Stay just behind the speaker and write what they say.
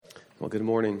Well, good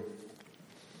morning.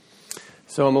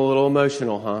 So I'm a little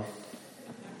emotional,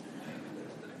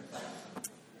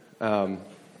 huh?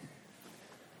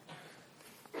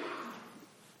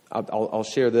 I'll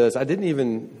share this. I didn't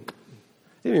even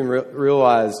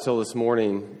realize till this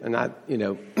morning, and that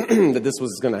this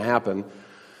was going to happen.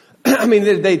 I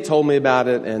mean, they told me about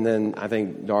it, and then I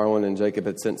think Darwin and Jacob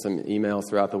had sent some emails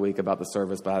throughout the week about the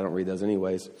service, but I don't read those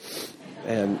anyways.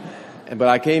 But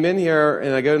I came in here,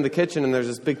 and I go in the kitchen, and there's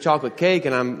this big chocolate cake,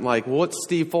 and I'm like, well, what's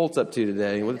Steve Foltz up to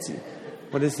today?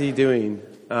 What is he doing?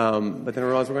 But then I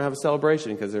realized we're going to have a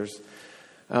celebration because there's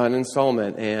an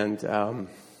installment, and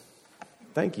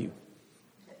thank you.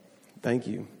 Thank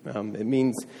you. It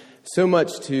means so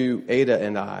much to Ada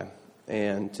and I,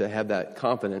 and to have that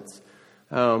confidence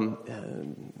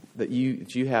that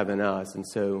you have in us. And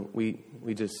so we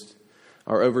just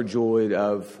are overjoyed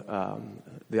of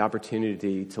the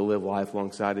opportunity to live life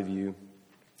alongside of you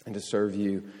and to serve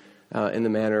you in the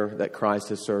manner that Christ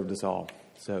has served us all.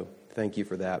 So thank you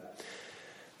for that.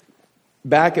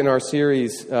 Back in our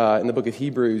series in the book of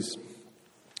Hebrews,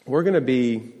 we're going to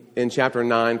be in chapter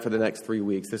 9 for the next 3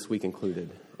 weeks, this week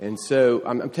included. And so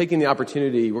I'm taking the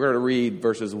opportunity, we're going to read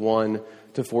verses 1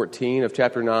 to 14 of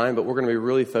chapter 9, but we're going to be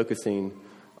really focusing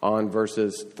on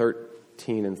verses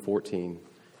 13 and 14.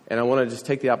 And I want to just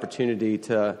take the opportunity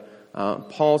to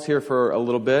pause here for a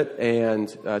little bit and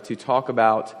to talk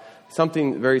about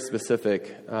something very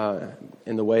specific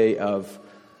in the way of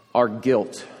our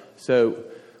guilt. So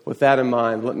with that in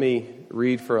mind, let me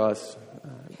read for us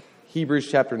Hebrews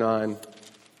chapter 9,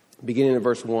 beginning in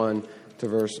verse 1 to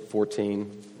verse 14.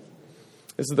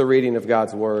 This is the reading of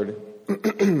God's word.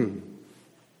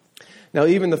 Now,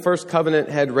 even the first covenant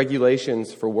had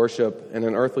regulations for worship in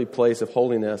an earthly place of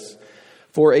holiness.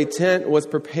 For a tent was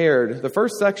prepared, the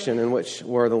first section in which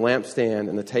were the lampstand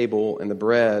and the table and the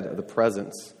bread of the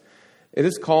presence. It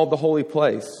is called the holy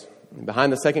place. And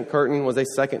behind the second curtain was a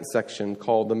second section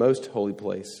called the most holy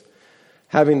place,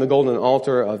 having the golden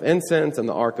altar of incense and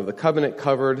the ark of the covenant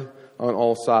covered on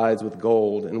all sides with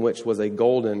gold, in which was a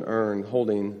golden urn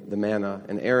holding the manna,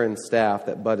 and Aaron's staff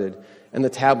that budded, and the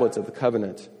tablets of the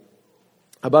covenant.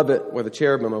 Above it were the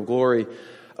cherubim of glory,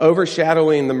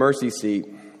 overshadowing the mercy seat.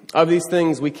 Of these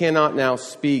things we cannot now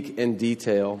speak in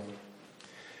detail.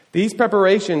 These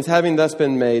preparations having thus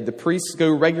been made, the priests go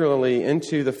regularly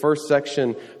into the first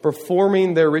section,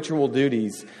 performing their ritual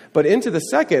duties. But into the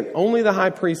second, only the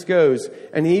high priest goes,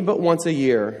 and he but once a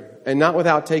year, and not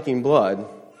without taking blood,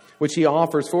 which he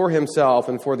offers for himself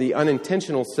and for the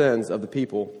unintentional sins of the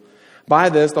people. By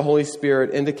this, the Holy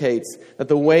Spirit indicates that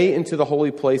the way into the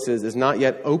holy places is not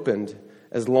yet opened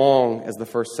as long as the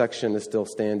first section is still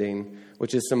standing,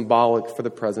 which is symbolic for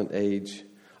the present age.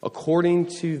 According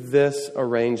to this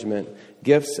arrangement,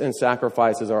 gifts and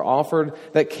sacrifices are offered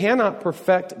that cannot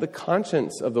perfect the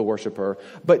conscience of the worshiper,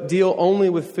 but deal only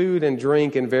with food and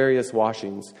drink and various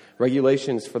washings,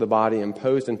 regulations for the body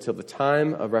imposed until the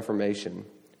time of Reformation.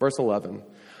 Verse 11,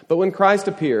 but when Christ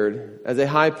appeared as a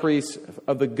high priest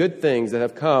of the good things that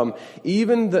have come,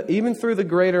 even through the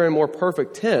greater and more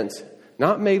perfect tent,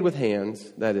 not made with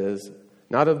hands, that is,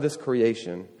 not of this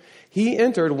creation, he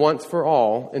entered once for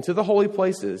all into the holy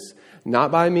places,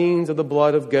 not by means of the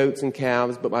blood of goats and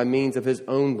calves, but by means of his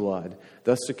own blood,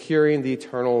 thus securing the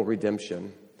eternal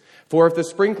redemption. For if the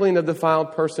sprinkling of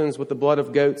defiled persons with the blood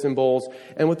of goats and bulls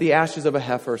and with the ashes of a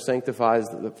heifer sanctifies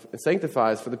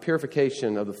for the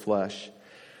purification of the flesh,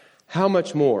 how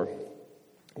much more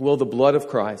will the blood of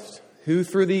Christ, who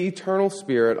through the eternal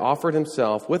Spirit offered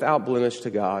himself without blemish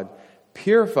to God,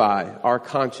 purify our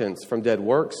conscience from dead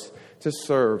works to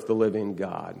serve the living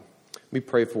God? We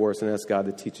pray for us and ask God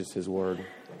to teach us his word.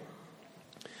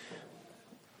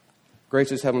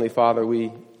 Gracious Heavenly Father,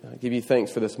 we give you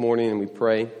thanks for this morning, and we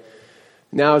pray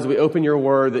now as we open your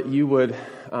word that you would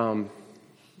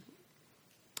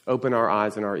open our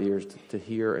eyes and our ears to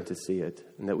hear and to see it,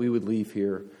 and that we would leave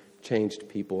here changed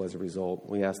people as a result.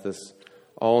 We ask this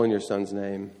all in your Son's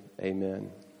name.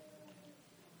 Amen.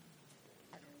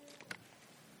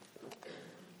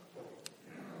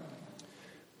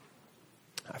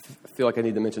 I feel like I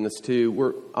need to mention this too.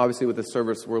 We're obviously with this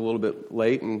service, we're a little bit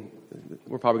late, and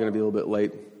we're probably going to be a little bit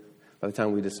late by the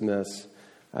time we dismiss.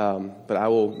 But I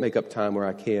will make up time where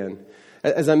I can.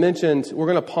 As I mentioned, we're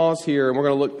going to pause here, and we're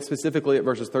going to look specifically at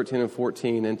verses 13 and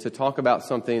 14 and to talk about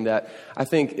something that I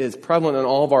think is prevalent in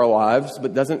all of our lives,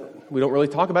 but we don't really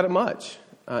talk about it much.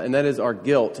 And that is our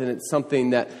guilt. And it's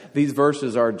something that these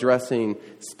verses are addressing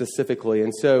specifically.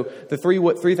 And so the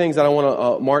three things that I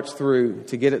want to march through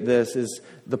to get at this is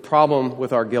the problem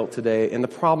with our guilt today. And the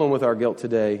problem with our guilt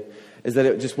today is that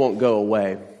it just won't go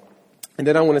away. And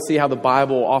then I want to see how the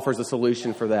Bible offers a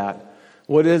solution for that.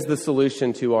 What is the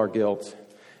solution to our guilt?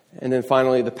 And then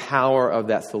finally, the power of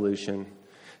that solution.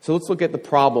 So let's look at the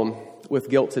problem with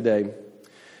guilt today.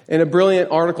 In a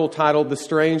brilliant article titled The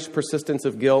Strange Persistence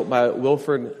of Guilt by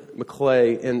Wilfred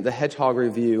McClay in the Hedgehog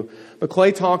Review,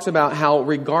 McClay talks about how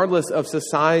regardless of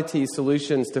society's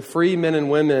solutions to free men and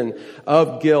women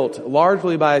of guilt,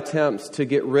 largely by attempts to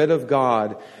get rid of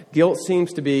God, guilt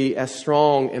seems to be as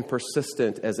strong and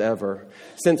persistent as ever.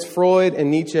 Since Freud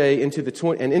and Nietzsche into the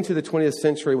 20th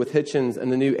century with Hitchens and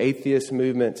the new atheist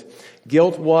movement,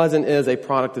 guilt was and is a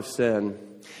product of sin.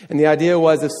 And the idea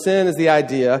was, if sin is the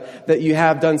idea that you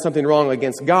have done something wrong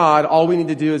against God, all we need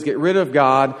to do is get rid of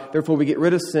God, therefore we get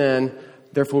rid of sin,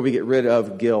 therefore we get rid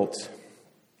of guilt.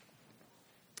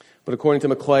 But according to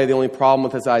McClay, the only problem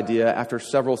with this idea, after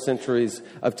several centuries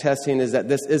of testing, is that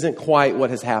this isn't quite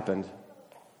what has happened.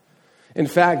 In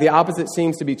fact, the opposite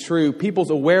seems to be true.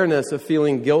 People's awareness of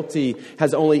feeling guilty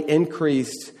has only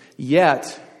increased,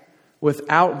 yet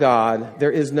without God, there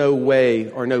is no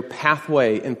way or no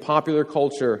pathway in popular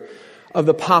culture of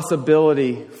the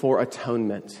possibility for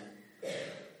atonement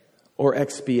or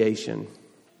expiation.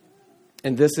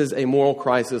 And this is a moral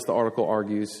crisis, the article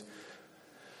argues.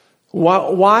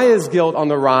 Why is guilt on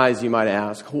the rise, you might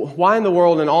ask? Why in the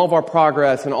world, in all of our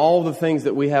progress and all of the things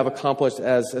that we have accomplished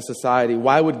as a society,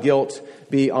 why would guilt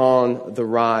be on the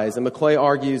rise? And McClay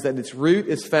argues that its root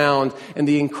is found in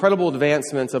the incredible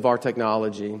advancements of our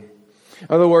technology. In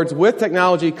other words, with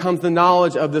technology comes the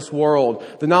knowledge of this world,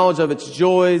 the knowledge of its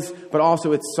joys, but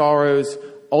also its sorrows,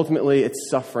 ultimately its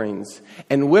sufferings.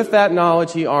 And with that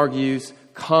knowledge, he argues,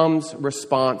 comes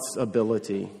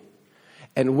responsibility.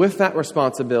 And with that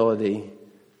responsibility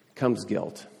comes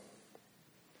guilt.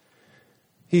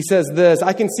 He says this,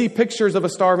 I can see pictures of a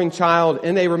starving child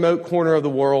in a remote corner of the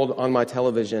world on my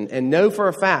television and know for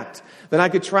a fact that I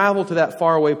could travel to that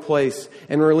faraway place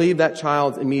and relieve that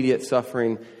child's immediate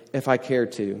suffering if I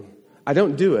cared to. I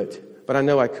don't do it, but I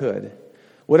know I could.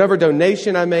 Whatever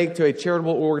donation I make to a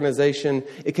charitable organization,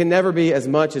 it can never be as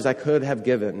much as I could have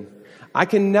given. I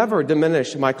can never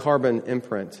diminish my carbon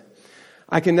imprint.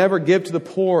 I can never give to the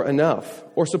poor enough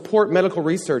or support medical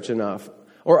research enough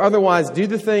or otherwise do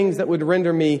the things that would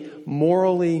render me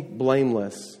morally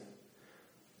blameless.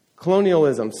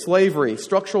 Colonialism, slavery,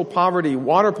 structural poverty,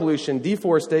 water pollution,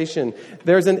 deforestation.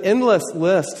 There's an endless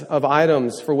list of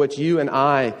items for which you and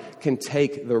I can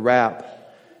take the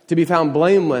rap. To be found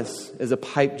blameless is a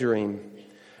pipe dream.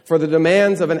 For the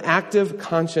demands of an active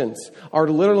conscience are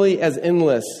literally as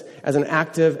endless as an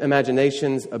active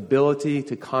imagination's ability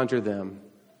to conjure them.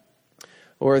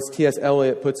 Or as T.S.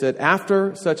 Eliot puts it,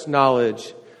 after such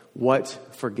knowledge, what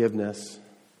forgiveness?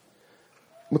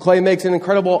 McClay makes an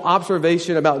incredible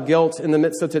observation about guilt in the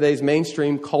midst of today's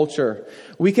mainstream culture.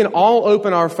 We can all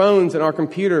open our phones and our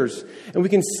computers, and we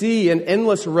can see an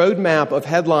endless roadmap of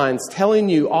headlines telling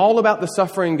you all about the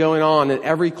suffering going on in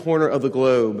every corner of the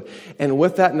globe. And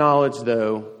with that knowledge,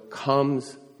 though,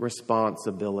 comes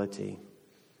responsibility,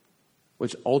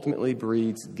 which ultimately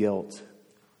breeds guilt.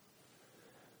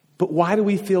 But why do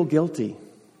we feel guilty?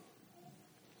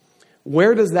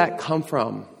 Where does that come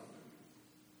from?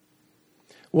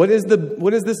 What is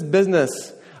this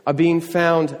business of being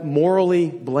found morally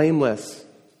blameless?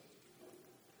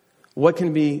 What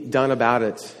can be done about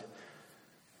it?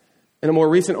 In a more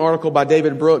recent article by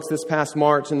David Brooks this past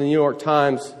March in the New York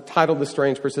Times, titled The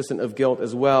Strange Persistence of Guilt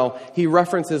as well, he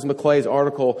references McClay's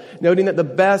article, noting that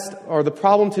the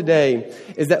problem today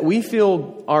is that we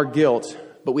feel our guilt,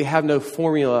 but we have no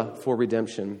formula for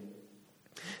redemption.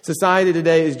 Society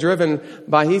today is driven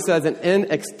by, he says, an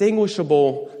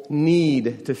inextinguishable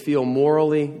need to feel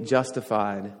morally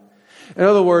justified. In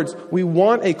other words, we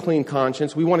want a clean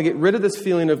conscience. We want to get rid of this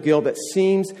feeling of guilt that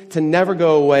seems to never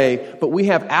go away, but we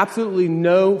have absolutely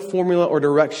no formula or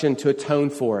direction to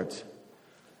atone for it.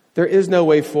 There is no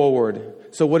way forward.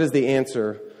 So what is the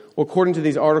answer? Well, according to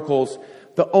these articles,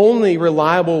 the only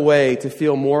reliable way to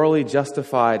feel morally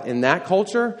justified in that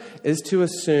culture is to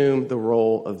assume the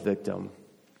role of victim.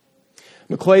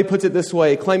 McClay puts it this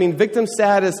way, claiming victim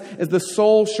status is the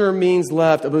sole sure means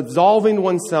left of absolving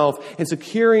oneself and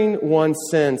securing one's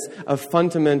sense of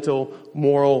fundamental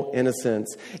moral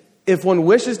innocence. If one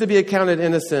wishes to be accounted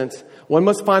innocent, one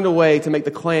must find a way to make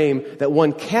the claim that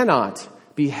one cannot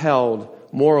be held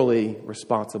morally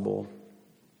responsible.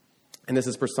 And this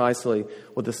is precisely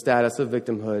what the status of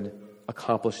victimhood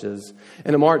accomplishes.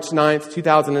 In a March 9th,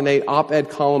 2008 op-ed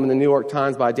column in the New York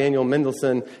Times by Daniel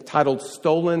Mendelsohn titled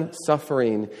Stolen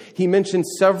Suffering, he mentioned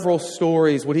several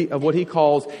stories of what he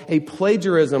calls a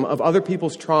plagiarism of other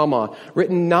people's trauma,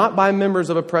 written not by members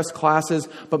of oppressed classes,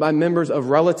 but by members of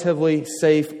relatively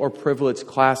safe or privileged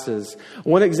classes.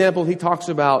 One example he talks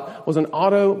about was an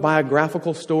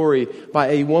autobiographical story by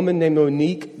a woman named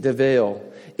Monique DeVale.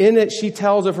 In it, she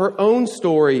tells of her own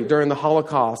story during the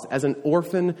Holocaust as an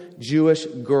orphan Jewish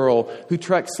girl who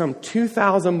trekked some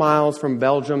 2,000 miles from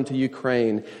Belgium to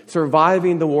Ukraine,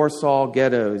 surviving the Warsaw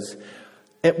ghettos,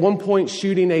 at one point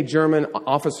shooting a German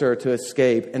officer to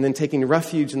escape, and then taking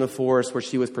refuge in the forest where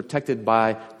she was protected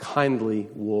by kindly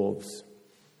wolves.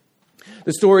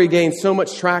 The story gained so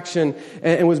much traction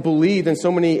and was believed in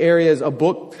so many areas. A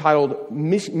book titled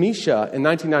Misha in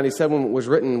 1997 was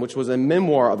written, which was a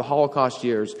memoir of the Holocaust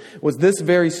years, was this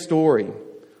very story.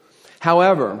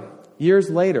 However, years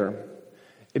later,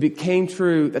 it became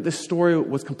true that this story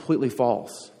was completely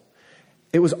false.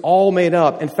 It was all made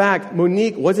up. In fact,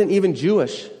 Monique wasn't even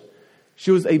Jewish.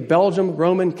 She was a Belgian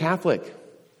Roman Catholic.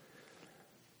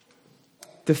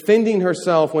 Defending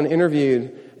herself when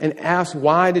interviewed and asked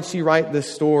why did she write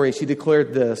this story, she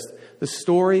declared this: "The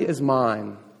story is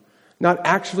mine, not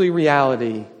actually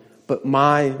reality, but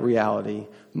my reality,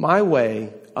 my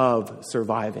way of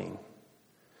surviving."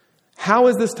 How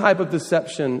is this type of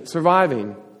deception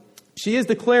surviving? She is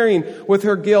declaring with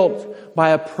her guilt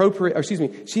by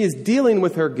she is dealing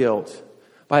with her guilt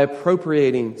by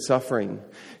appropriating suffering.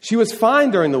 She was fine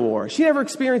during the war. She never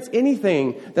experienced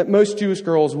anything that most Jewish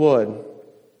girls would.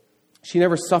 She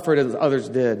never suffered as others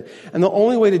did. And the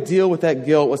only way to deal with that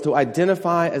guilt was to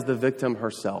identify as the victim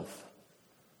herself.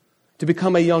 To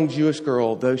become a young Jewish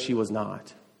girl, though she was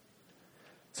not.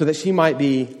 So that she might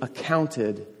be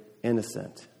accounted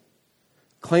innocent.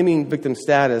 Claiming victim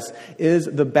status is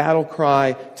the battle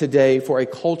cry today for a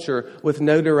culture with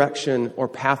no direction or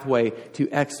pathway to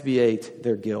expiate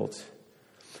their guilt.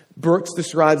 Brooks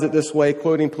describes it this way,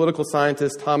 quoting political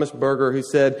scientist Thomas Berger, who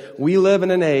said, "We live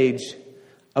in an age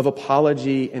of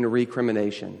apology and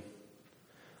recrimination."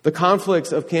 The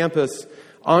conflicts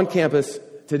on campus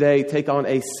today take on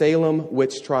a Salem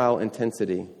witch trial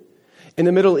intensity. In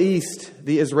the Middle East,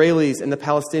 the Israelis and the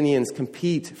Palestinians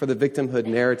compete for the victimhood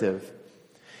narrative.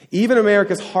 Even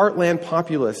America's heartland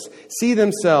populists see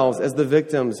themselves as the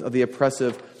victims of the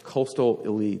oppressive coastal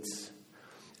elites.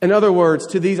 In other words,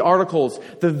 to these articles,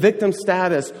 the victim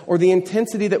status or the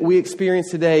intensity that we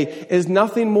experience today is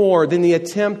nothing more than the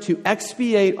attempt to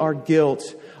expiate our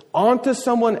guilt onto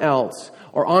someone else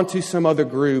or onto some other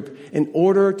group in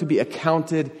order to be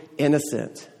accounted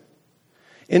innocent.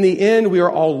 In the end, we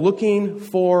are all looking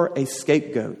for a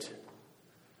scapegoat.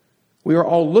 We are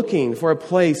all looking for a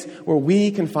place where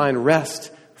we can find rest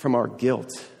from our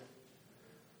guilt,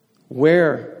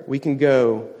 where we can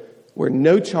go where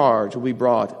no charge will be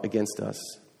brought against us.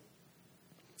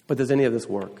 But does any of this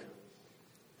work?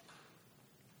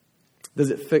 Does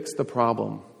it fix the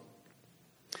problem?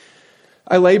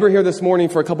 I labor here this morning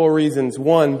for a couple of reasons.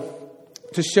 One,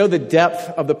 to show the depth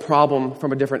of the problem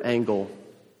from a different angle.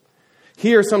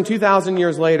 Here, some 2,000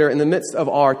 years later, in the midst of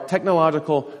our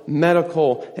technological,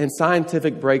 medical, and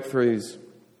scientific breakthroughs,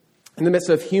 in the midst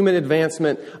of human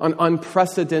advancement on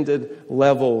unprecedented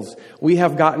levels, we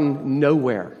have gotten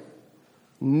nowhere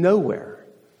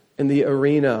in the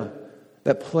arena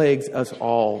that plagues us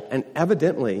all and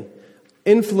evidently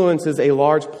influences a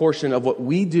large portion of what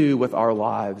we do with our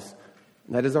lives,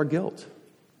 and that is our guilt.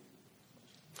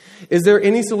 Is there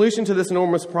any solution to this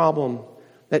enormous problem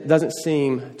that doesn't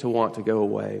seem to want to go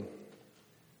away?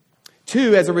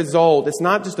 Two, as a result, it's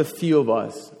not just a few of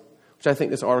us, which I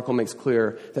think this article makes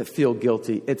clear, that feel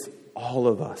guilty. It's all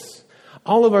of us.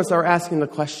 All of us are asking the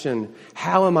question,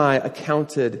 how am I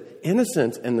accounted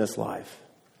innocent in this life?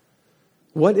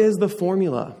 What is the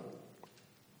formula?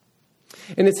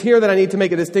 And it's here that I need to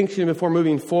make a distinction before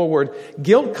moving forward.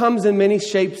 Guilt comes in many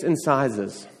shapes and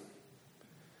sizes.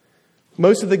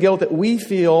 Most of the guilt that we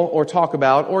feel or talk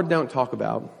about or don't talk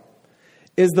about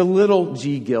is the little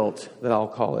g guilt, that I'll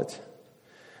call it.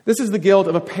 This is the guilt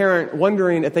of a parent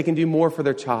wondering if they can do more for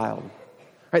their child.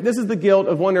 Right? This is the guilt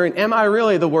of wondering, am I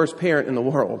really the worst parent in the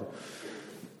world?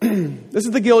 This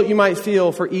is the guilt you might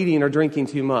feel for eating or drinking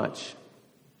too much.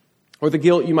 Or the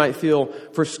guilt you might feel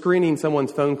for screening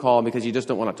someone's phone call because you just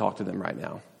don't want to talk to them right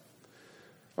now.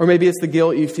 Or maybe it's the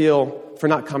guilt you feel for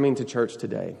not coming to church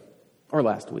today or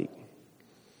last week.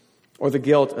 Or the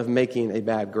guilt of making a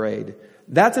bad grade.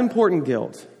 That's important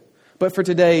guilt. But for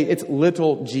today, it's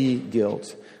little g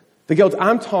guilt. The guilt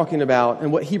I'm talking about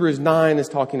and what Hebrews 9 is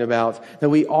talking about, that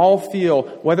we all feel,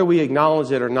 whether we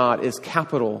acknowledge it or not, is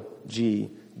capital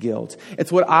guilt.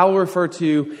 It's what I'll refer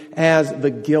to as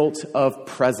the guilt of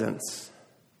presence.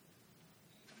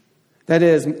 That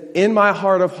is, in my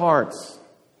heart of hearts,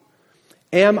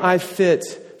 am I fit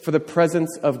for the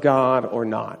presence of God or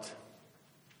not?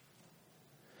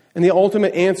 And the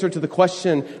ultimate answer to the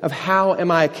question of how am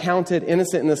I accounted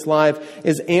innocent in this life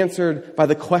is answered by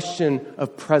the question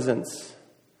of presence.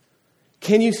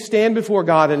 Can you stand before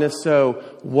God? And if so,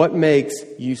 what makes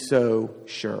you so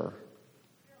sure?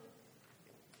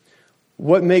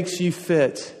 What makes you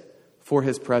fit for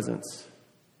His presence?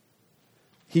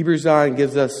 Hebrews 9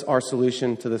 gives us our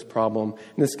solution to this problem.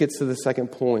 And this gets to the second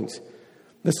point.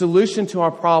 The solution to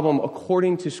our problem,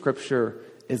 according to Scripture,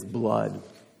 is blood.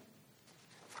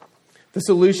 The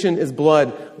solution is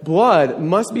blood. Blood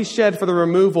must be shed for the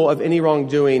removal of any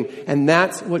wrongdoing, and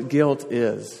that's what guilt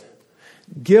is.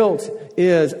 Guilt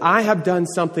is, I have done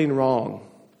something wrong.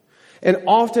 And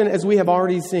often, as we have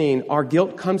already seen, our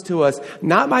guilt comes to us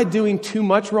not by doing too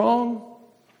much wrong,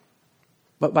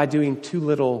 but by doing too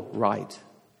little right.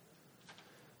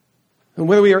 And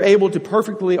whether we are able to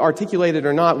perfectly articulate it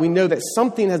or not, we know that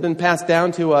something has been passed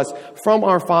down to us from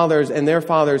our fathers and their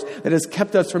fathers that has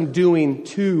kept us from doing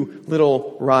too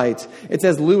little right. It's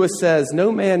as Lewis says,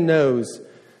 no man knows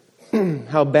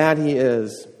how bad he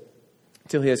is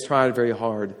till he has tried very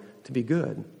hard to be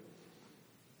good.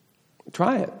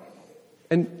 Try it.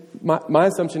 And my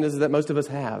assumption is that most of us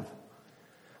have.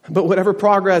 But whatever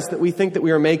progress that we think that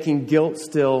we are making, guilt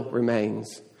still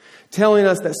remains, telling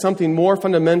us that something more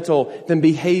fundamental than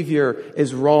behavior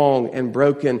is wrong and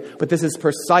broken. But this is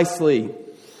precisely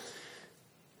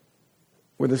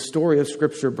where the story of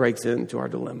Scripture breaks into our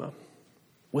dilemma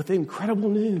with incredible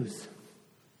news.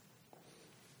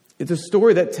 It's a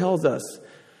story that tells us,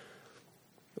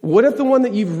 what if the one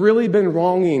that you've really been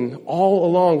wronging all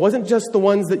along wasn't just the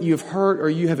ones that you've hurt or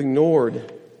you have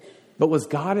ignored, but was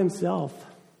God Himself?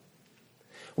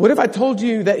 What if I told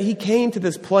you that He came to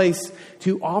this place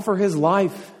to offer His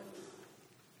life,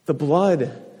 the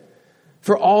blood,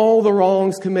 for all the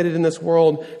wrongs committed in this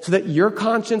world so that your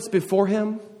conscience before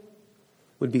Him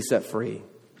would be set free?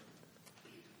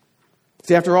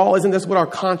 See, after all, isn't this what our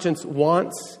conscience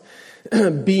wants?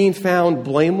 Being found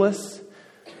blameless?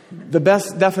 The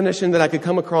best definition that I could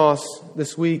come across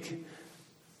this week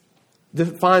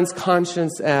defines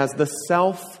conscience as the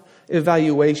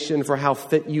self-evaluation for how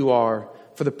fit you are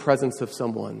for the presence of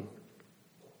someone.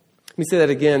 Let me say that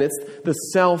again. It's the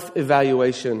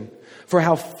self-evaluation for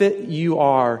how fit you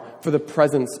are for the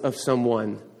presence of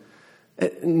someone.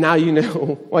 Now you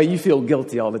know why you feel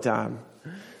guilty all the time.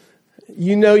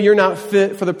 You know you're not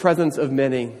fit for the presence of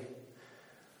many.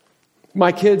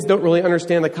 My kids don't really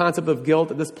understand the concept of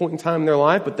guilt at this point in time in their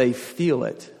life, but they feel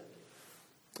it.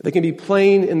 They can be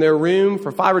playing in their room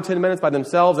for 5 or 10 minutes by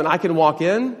themselves, and I can walk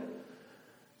in,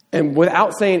 and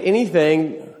without saying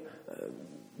anything,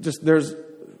 just there's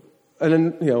a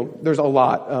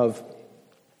lot of,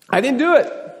 I didn't do it.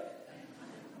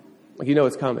 Like, you know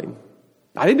it's coming.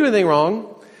 I didn't do anything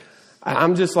wrong.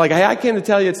 I'm just like, hey, I came to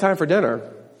tell you it's time for dinner.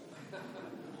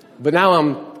 But now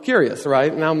I'm curious,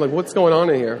 right? Now I'm like, what's going on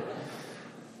in here?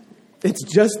 It's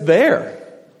just there.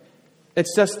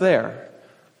 It's just there.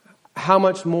 How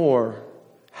much more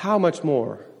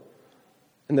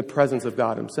in the presence of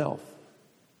God Himself?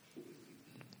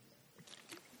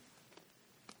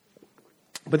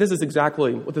 But this is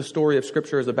exactly what the story of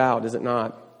Scripture is about, is it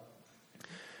not?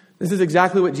 This is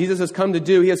exactly what Jesus has come to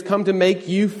do. He has come to make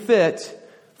you fit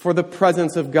for the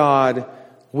presence of God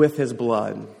with His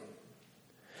blood.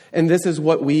 And this is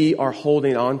what we are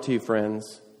holding on to,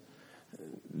 friends.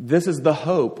 This is the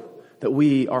hope that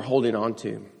we are holding on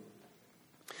to.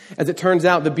 As it turns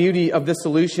out, the beauty of this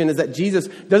solution is that Jesus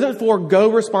doesn't forego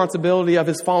responsibility of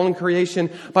His fallen creation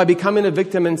by becoming a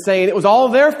victim and saying it was all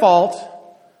their fault,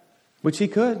 which He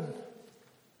could.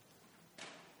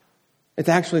 It's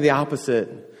actually the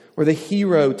opposite, where the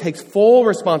hero takes full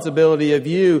responsibility of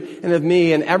you and of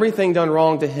me and everything done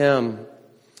wrong to Him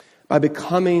by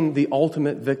becoming the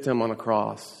ultimate victim on a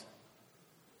cross.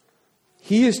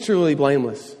 He is truly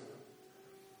blameless.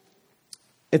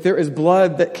 If there is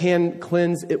blood that can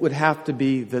cleanse, it would have to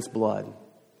be this blood.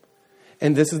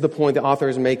 And this is the point the author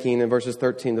is making in verses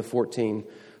 13 to 14.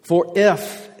 For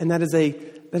if, and that is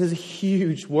a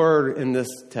huge word in this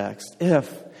text,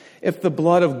 if the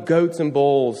blood of goats and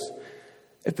bulls,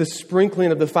 if the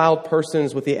sprinkling of defiled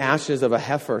persons with the ashes of a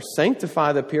heifer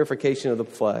sanctify the purification of the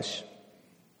flesh,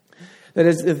 that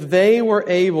is, if they were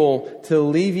able to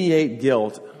alleviate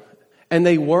guilt, and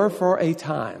they were for a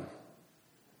time,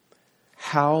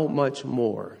 how much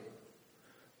more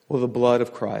will the blood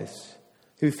of Christ,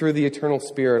 who through the eternal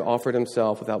Spirit offered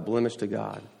Himself without blemish to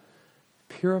God,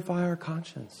 purify our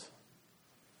conscience.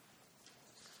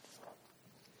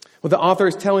 What the author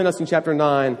is telling us in chapter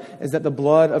 9 is that the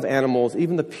blood of animals,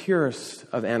 even the purest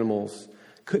of animals,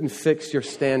 couldn't fix your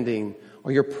standing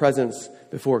or your presence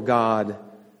before God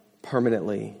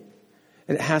permanently.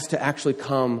 And it has to actually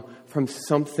come from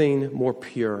something more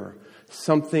pure,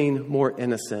 something more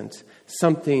innocent,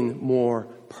 something more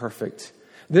perfect.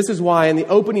 This is why in the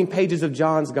opening pages of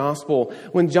John's gospel,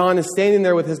 when John is standing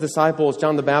there with his disciples,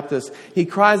 John the Baptist, he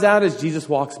cries out as Jesus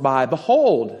walks by,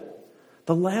 "Behold,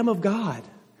 the Lamb of God,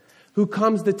 who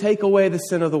comes to take away the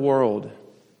sin of the world."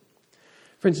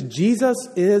 Friends, Jesus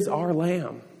is our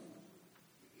Lamb.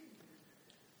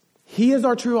 He is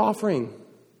our true offering.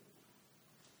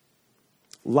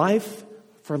 Life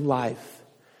for life.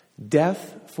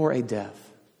 Death for a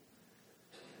death.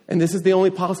 And this is the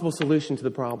only possible solution to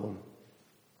the problem.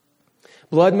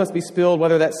 Blood must be spilled,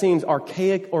 whether that seems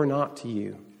archaic or not to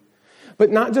you.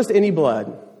 But not just any blood.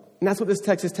 And that's what this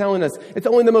text is telling us. It's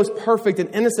only the most perfect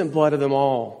and innocent blood of them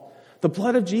all. The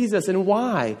blood of Jesus. And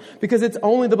why? Because it's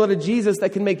only the blood of Jesus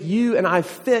that can make you and I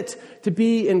fit to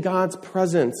be in God's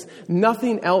presence.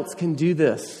 Nothing else can do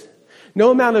this.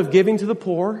 No amount of giving to the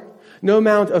poor, no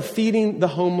amount of feeding the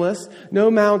homeless, no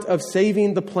amount of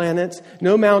saving the planet,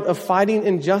 no amount of fighting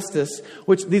injustice,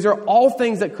 which these are all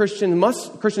things that Christians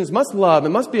must love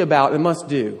and must be about and must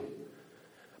do.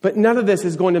 But none of this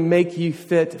is going to make you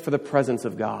fit for the presence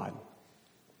of God.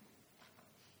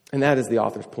 And that is the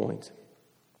author's point.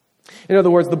 In other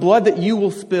words, the blood that you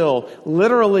will spill,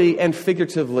 literally and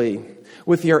figuratively,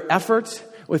 with your effort,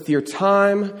 with your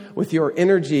time, with your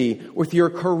energy, with your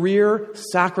career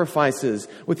sacrifices,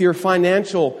 with your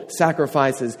financial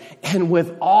sacrifices, and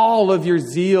with all of your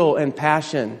zeal and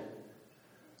passion,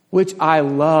 which I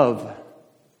love,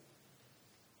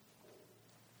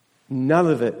 none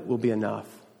of it will be enough.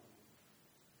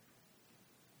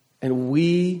 And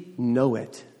we know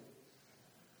it.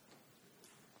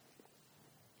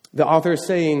 The author is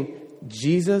saying,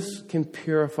 Jesus can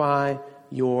purify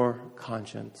your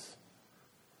conscience.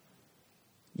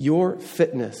 Your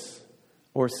fitness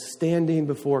or standing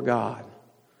before God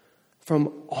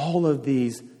from all of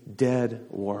these dead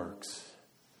works.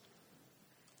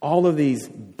 All of these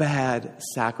bad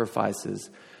sacrifices.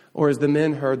 Or as the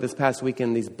men heard this past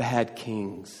weekend, these bad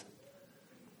kings.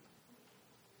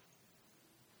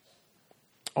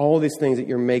 All these things that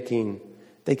you're making,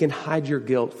 they can hide your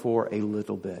guilt for a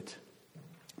little bit,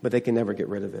 but they can never get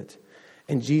rid of it.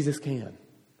 And Jesus can.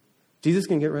 Jesus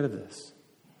can get rid of this.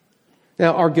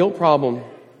 Now, our guilt problem,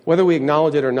 whether we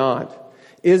acknowledge it or not,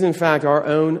 is in fact our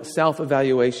own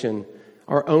self-evaluation,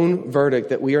 our own verdict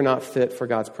that we are not fit for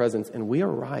God's presence, and we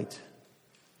are right.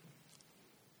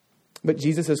 But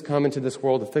Jesus has come into this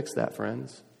world to fix that,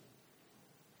 friends.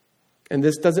 And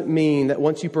this doesn't mean that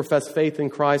once you profess faith in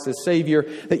Christ as Savior,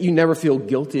 that you never feel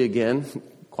guilty again.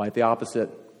 Quite the opposite.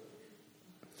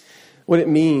 What it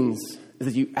means is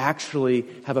that you actually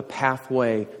have a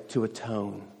pathway to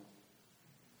atone.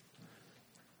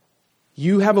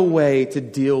 You have a way to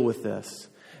deal with this.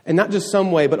 And not just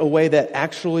some way, but a way that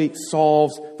actually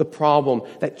solves the problem,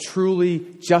 that truly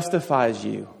justifies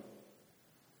you.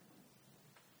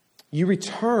 You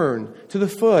return to the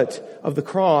foot of the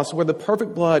cross where the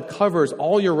perfect blood covers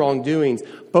all your wrongdoings,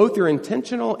 both your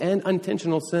intentional and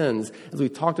unintentional sins, as we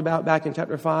talked about back in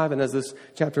chapter 5 and as this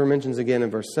chapter mentions again in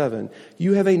verse 7.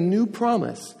 You have a new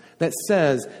promise that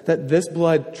says that this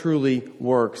blood truly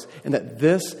works and that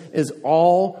this is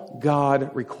all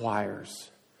God requires.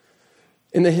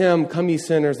 In the hymn, "Come Ye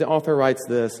Sinners," the author writes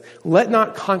this: "Let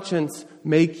not conscience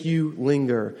make you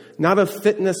linger, not of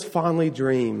fitness fondly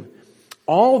dream.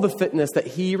 All the fitness that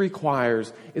He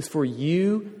requires is for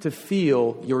you to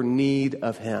feel your need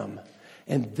of Him.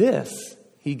 And this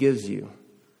He gives you."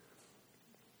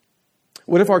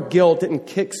 What if our guilt didn't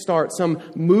kickstart some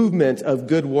movement of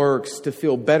good works to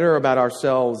feel better about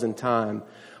ourselves in time?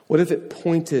 What if it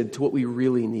pointed to what we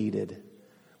really needed?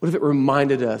 What if it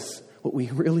reminded us what we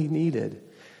really needed?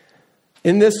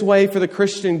 In this way, for the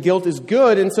Christian, guilt is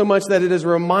good in so much that it is a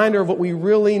reminder of what we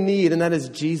really need, and that is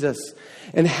Jesus,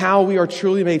 and how we are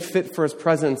truly made fit for His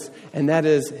presence, and that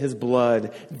is His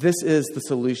blood. This is the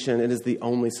solution. It is the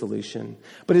only solution.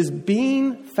 But is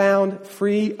being found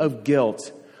free of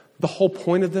guilt the whole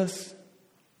point of this?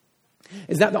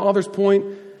 Is that the author's point?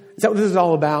 Is that what this is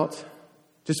all about?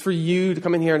 Just for you to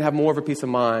come in here and have more of a peace of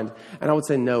mind? And I would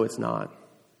say, no, it's not.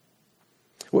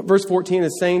 What verse 14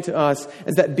 is saying to us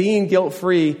is that being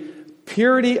guilt-free,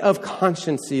 purity of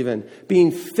conscience even, being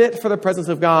fit for the presence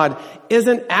of God,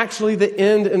 isn't actually the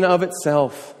end in of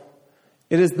itself.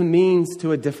 It is the means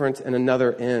to a different and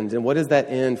another end. And what is that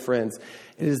end, friends?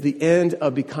 It is the end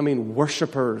of becoming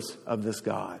worshipers of this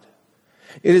God.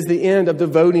 It is the end of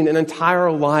devoting an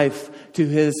entire life to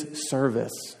His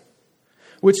service,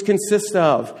 which consists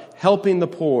of helping the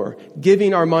poor,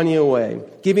 giving our money away,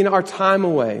 giving our time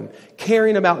away,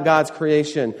 caring about God's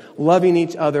creation, loving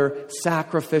each other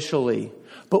sacrificially.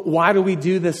 But why do we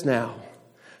do this now?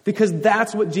 Because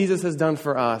that's what Jesus has done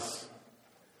for us.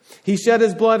 He shed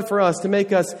His blood for us to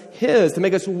make us His, to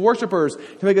make us worshipers,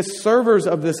 to make us servers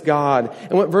of this God.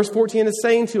 And what verse 14 is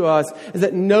saying to us is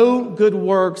that no good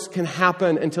works can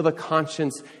happen until the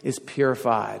conscience is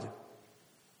purified.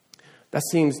 That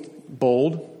seems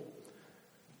bold.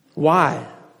 Why?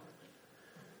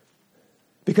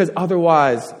 Because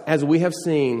otherwise, as we have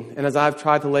seen, and as I've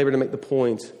tried to labor to make the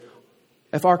point,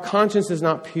 if our conscience is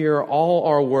not pure, all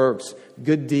our works,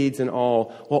 good deeds and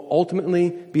all, will ultimately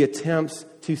be attempts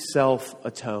to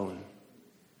self-atone,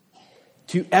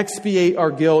 to expiate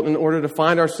our guilt in order to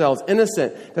find ourselves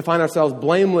innocent, to find ourselves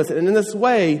blameless. And in this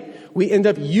way, we end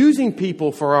up using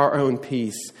people for our own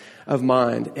peace of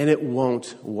mind, and it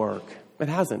won't work. It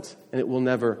hasn't, and it will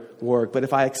never work. But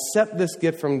if I accept this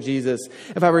gift from Jesus,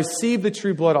 if I receive the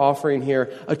true blood offering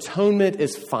here, atonement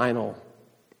is final.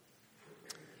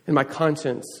 And my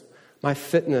conscience, my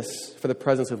fitness for the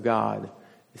presence of God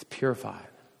is purified.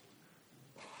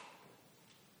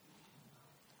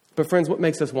 But friends, what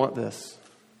makes us want this?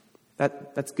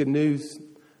 That's good news.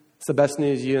 It's the best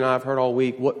news you and I have heard all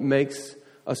week. What makes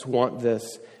us want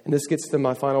this? And this gets to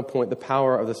my final point, the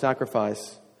power of the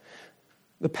sacrifice.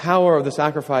 The power of the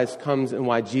sacrifice comes in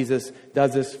why Jesus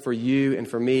does this for you and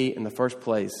for me in the first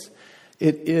place.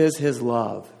 It is His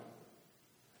love.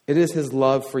 It is His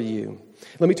love for you.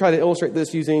 Let me try to illustrate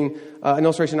this using an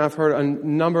illustration I've heard a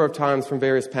number of times from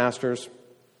various pastors.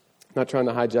 I'm not trying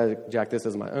to hijack this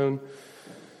as my own.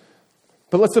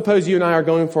 But let's suppose you and I are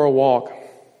going for a walk.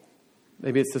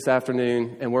 Maybe it's this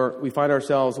afternoon, and we find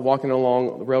ourselves walking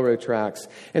along the railroad tracks.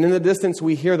 And in the distance,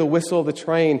 we hear the whistle of the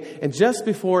train. And just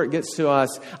before it gets to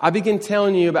us, I begin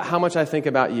telling you about how much I think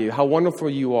about you, how wonderful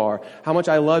you are, how much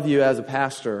I love you as a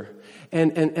pastor.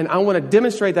 And I want to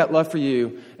demonstrate that love for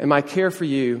you and my care for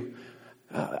you.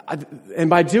 And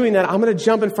by doing that, I'm going to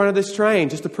jump in front of this train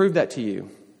just to prove that to you.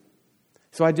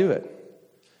 So I do it.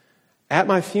 At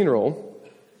my funeral,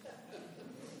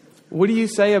 what do you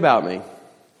say about me?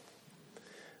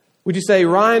 Would you say,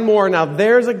 Ryan Moore, now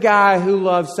there's a guy who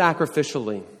loves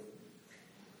sacrificially?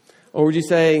 Or would you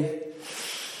say,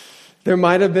 there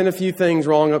might have been a few things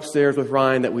wrong upstairs with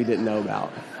Ryan that we didn't know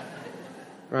about?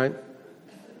 Right?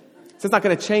 So it's not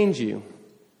going to change you.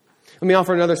 Let me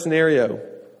offer another scenario.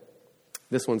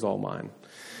 This one's all mine.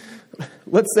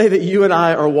 Let's say that you and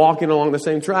I are walking along the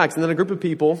same tracks, and then a group of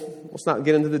people, let's not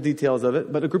get into the details of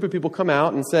it, but a group of people come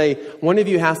out and say, one of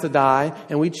you has to die,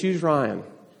 and we choose Ryan.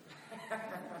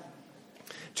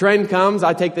 Train comes,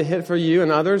 I take the hit for you and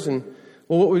others, and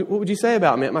well, what would you say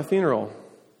about me at my funeral?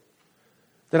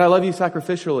 Did I love you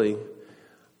sacrificially,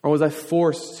 or was I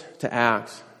forced to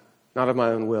act, not of my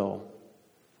own will?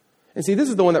 And see, this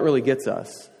is the one that really gets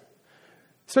us,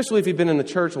 especially if you've been in the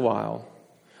church a while.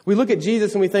 We look at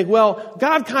Jesus and we think, well,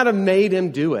 God kind of made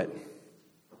him do it,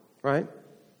 right?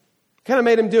 Kind of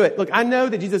made him do it. Look, I know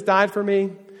that Jesus died for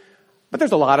me, but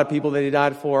there's a lot of people that He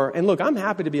died for. And look, I'm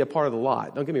happy to be a part of the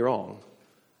lot. Don't get me wrong.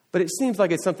 But it seems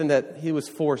like it's something that He was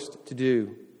forced to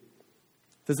do.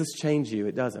 Does this change you?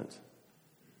 It doesn't.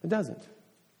 It doesn't.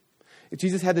 If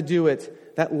Jesus had to do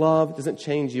it, that love doesn't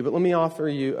change you. But let me offer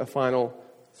you a final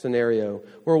scenario.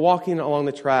 We're walking along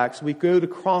the tracks. We go to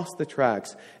cross the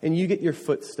tracks, and you get your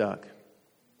foot stuck.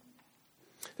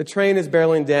 The train is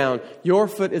barreling down. Your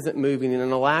foot isn't moving, and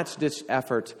in a last-ditch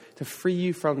effort to free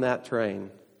you from that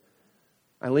train,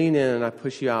 I lean in and I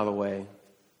push you out of the way,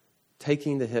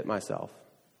 taking the hit myself.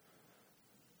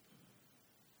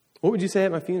 What would you say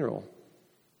at my funeral?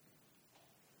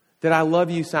 Did I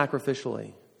love you sacrificially?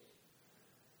 And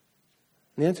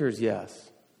the answer is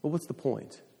yes. Well, what's the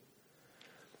point?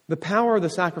 The power of the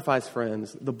sacrifice,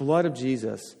 friends, the blood of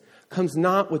Jesus, comes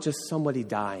not with just somebody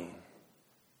dying,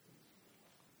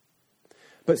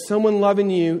 but someone loving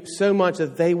you so much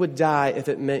that they would die if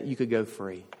it meant you could go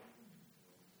free.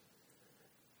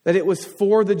 That it was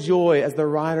for the joy, as the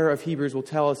writer of Hebrews will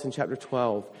tell us in chapter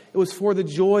 12, it was for the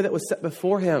joy that was set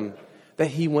before Him that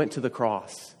He went to the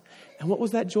cross. And what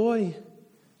was that joy?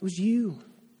 It was you.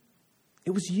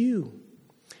 It was you.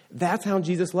 That's how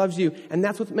Jesus loves you. And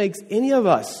that's what makes any of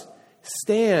us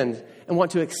stand and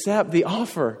want to accept the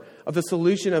offer of the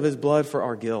solution of His blood for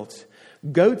our guilt.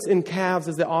 Goats and calves,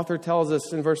 as the author tells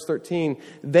us in verse 13,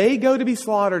 they go to be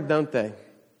slaughtered, don't they?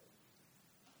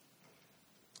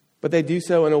 but they do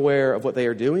so unaware of what they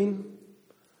are doing,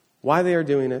 why they are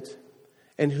doing it,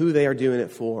 and who they are doing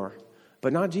it for.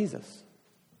 But not Jesus.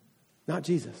 Not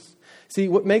Jesus. See,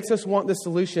 what makes us want this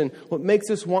solution, what makes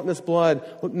us want this blood,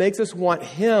 what makes us want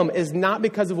Him is not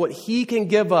because of what He can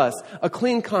give us, a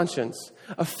clean conscience,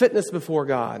 a fitness before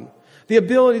God, the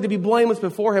ability to be blameless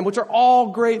before Him, which are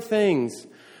all great things.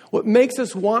 What makes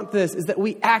us want this is that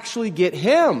we actually get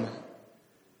Him.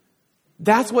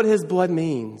 That's what His blood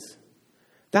means.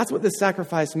 That's what this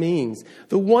sacrifice means.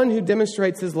 The one who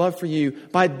demonstrates His love for you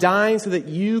by dying so that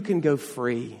you can go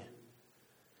free.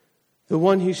 The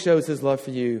one who shows His love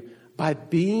for you by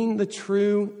being the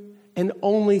true and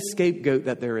only scapegoat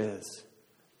that there is.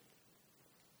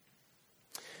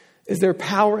 Is there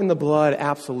power in the blood?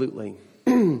 Absolutely.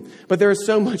 But there is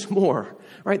so much more,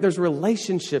 right? There's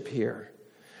relationship here.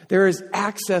 There is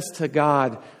access to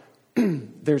God.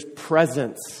 There's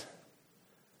presence.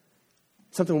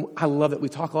 Something I love that we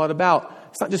talk a lot about.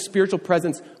 It's not just spiritual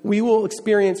presence. We will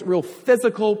experience real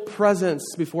physical presence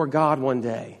before God one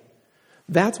day.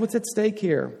 That's what's at stake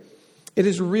here. It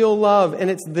is real love, and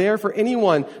it's there for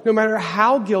anyone, no matter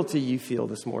how guilty you feel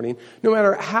this morning, no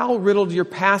matter how riddled your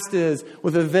past is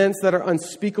with events that are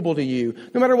unspeakable to you,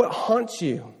 no matter what haunts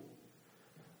you,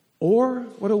 or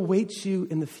what awaits you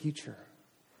in the future.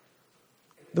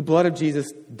 The blood of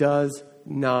Jesus does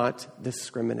not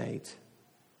discriminate.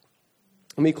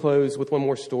 Let me close with one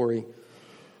more story.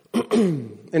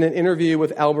 In an interview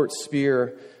with Albert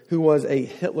Speer, who was a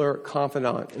Hitler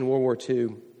confidant in World War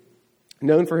II,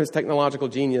 known for his technological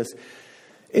genius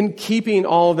in keeping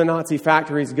all of the Nazi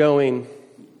factories going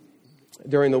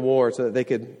during the war so that they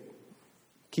could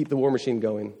keep the war machine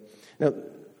going. Now,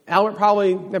 Albert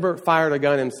probably never fired a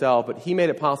gun himself, but he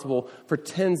made it possible for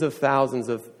tens of thousands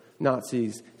of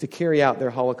Nazis to carry out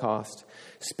their Holocaust.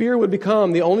 Speer would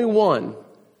become the only one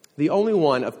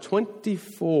of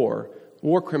 24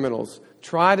 war criminals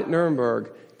tried at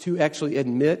Nuremberg to actually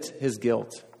admit his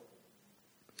guilt.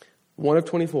 One of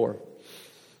 24.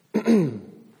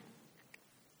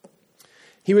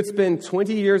 He would spend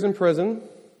 20 years in prison,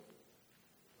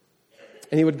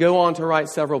 and he would go on to write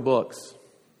several books.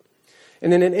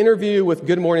 And in an interview with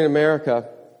Good Morning America,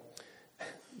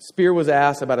 Speer was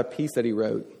asked about a piece that he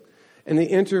wrote. And the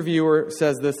interviewer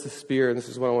says this to Speer, and this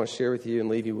is what I want to share with you and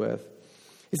leave you with.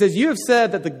 He says, "You have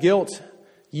said that the guilt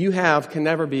you have can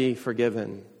never be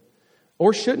forgiven,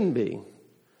 or shouldn't be.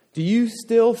 Do you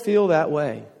still feel that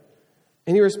way?"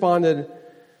 And he responded,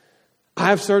 "I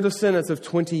have served a sentence of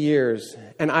 20 years,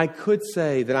 and I could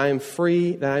say that I am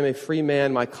free, that I am a free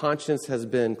man. My conscience has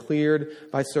been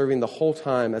cleared by serving the whole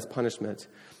time as punishment.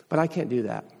 But I can't do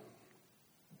that.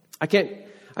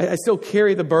 I still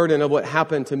carry the burden of what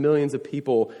happened to millions of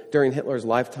people during Hitler's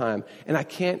lifetime, and I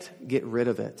can't get rid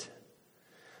of it.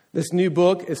 This new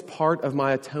book is part of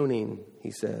my atoning," he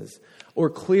says, "or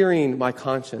clearing my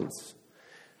conscience."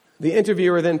 The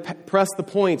interviewer then pressed the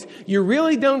point, "You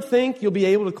really don't think you'll be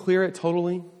able to clear it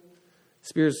totally?"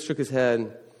 Spears shook his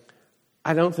head.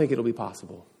 "I don't think it'll be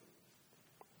possible."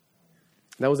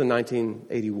 That was in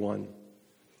 1981.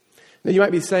 Now you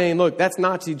might be saying, look, that's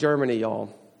Nazi Germany,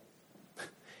 y'all.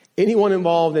 Anyone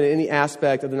involved in any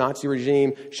aspect of the Nazi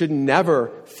regime should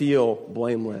never feel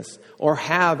blameless or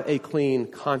have a clean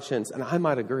conscience, and I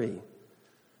might agree.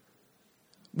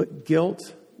 But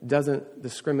guilt doesn't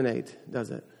discriminate,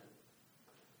 does it?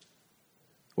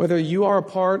 Whether you are a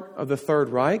part of the Third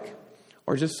Reich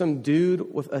or just some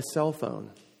dude with a cell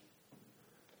phone,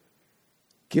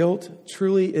 guilt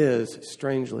truly is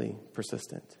strangely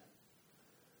persistent.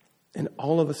 And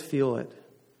all of us feel it.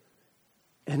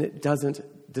 And it doesn't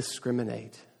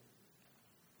discriminate.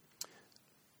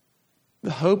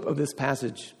 The hope of this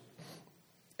passage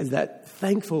is that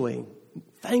thankfully,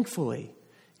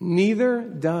 neither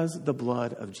does the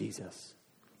blood of Jesus.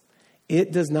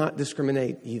 It does not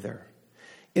discriminate either.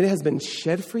 It has been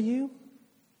shed for you,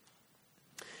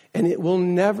 and it will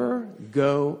never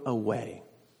go away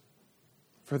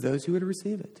for those who would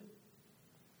receive it.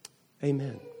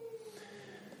 Amen.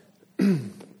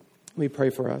 Let me pray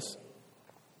for us.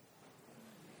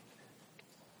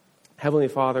 Heavenly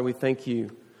Father, we thank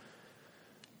you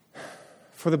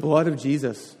for the blood of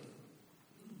Jesus,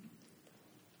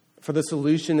 for the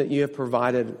solution that you have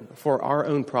provided for our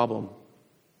own problem.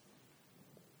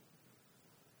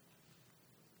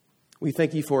 We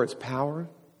thank you for its power.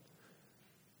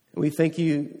 We thank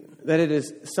you that it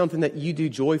is something that you do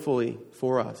joyfully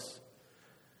for us.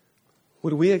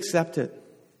 Would we accept it?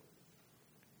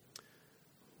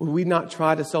 Would we not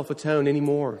try to self-atone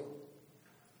anymore?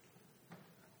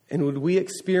 And would we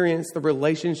experience the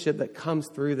relationship that comes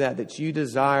through that you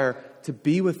desire to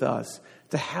be with us,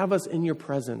 to have us in your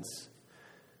presence,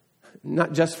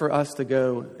 not just for us to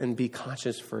go and be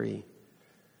conscience free.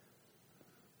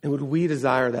 And would we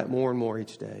desire that more and more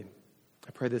each day?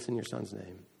 I pray this in your Son's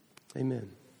name.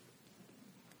 Amen.